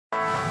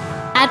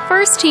at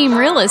First Team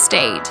Real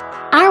Estate.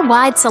 Our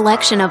wide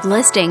selection of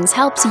listings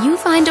helps you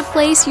find a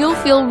place you'll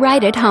feel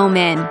right at home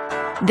in.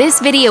 This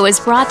video is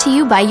brought to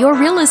you by your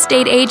real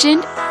estate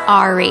agent,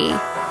 Ari.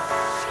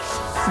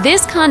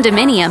 This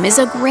condominium is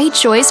a great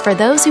choice for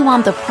those who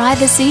want the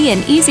privacy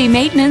and easy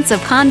maintenance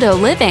of condo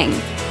living,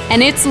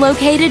 and it's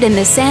located in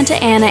the Santa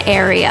Ana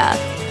area.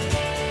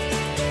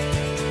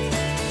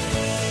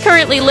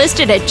 Currently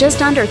listed at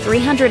just under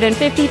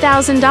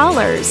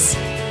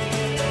 $350,000.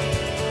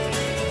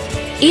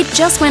 It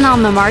just went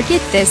on the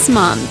market this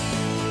month.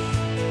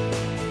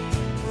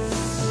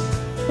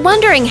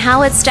 Wondering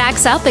how it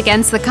stacks up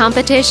against the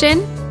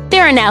competition?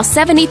 There are now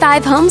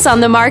 75 homes on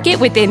the market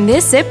within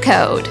this zip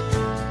code.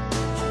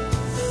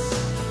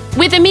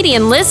 With a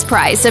median list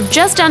price of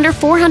just under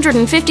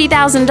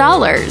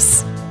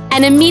 $450,000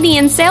 and a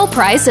median sale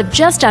price of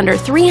just under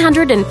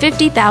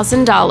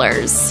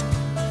 $350,000.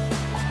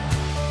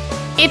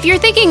 If you're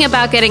thinking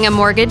about getting a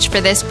mortgage for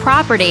this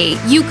property,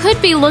 you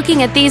could be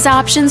looking at these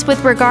options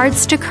with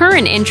regards to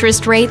current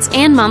interest rates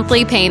and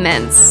monthly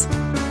payments.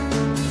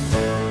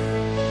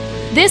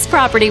 This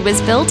property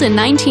was built in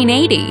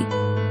 1980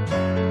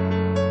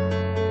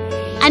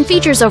 and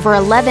features over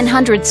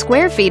 1,100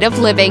 square feet of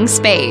living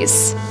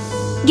space,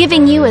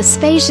 giving you a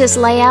spacious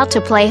layout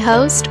to play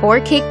host or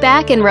kick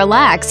back and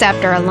relax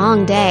after a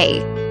long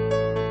day.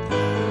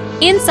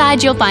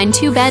 Inside, you'll find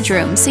 2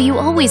 bedrooms, so you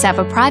always have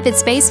a private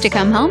space to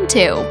come home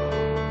to,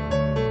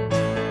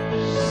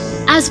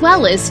 as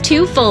well as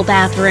 2 full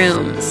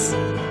bathrooms.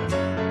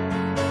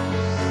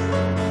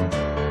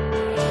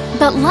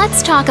 But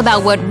let's talk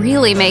about what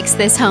really makes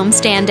this home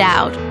stand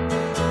out.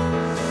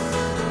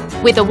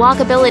 With a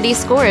walkability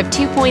score of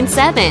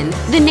 2.7,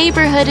 the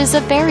neighborhood is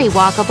a very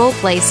walkable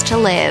place to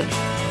live.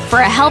 For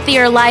a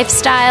healthier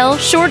lifestyle,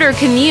 shorter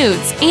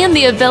commutes, and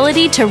the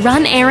ability to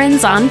run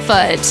errands on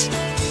foot.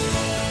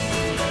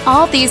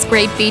 All these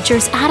great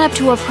features add up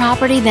to a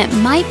property that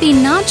might be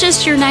not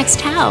just your next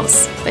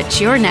house,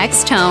 but your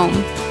next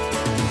home.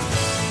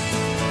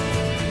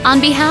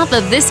 On behalf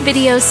of this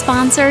video's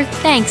sponsor,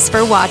 thanks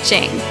for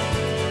watching.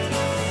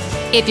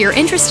 If you're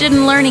interested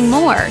in learning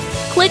more,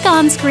 click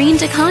on screen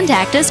to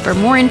contact us for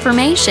more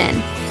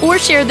information or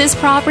share this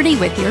property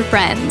with your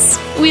friends.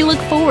 We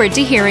look forward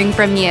to hearing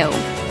from you.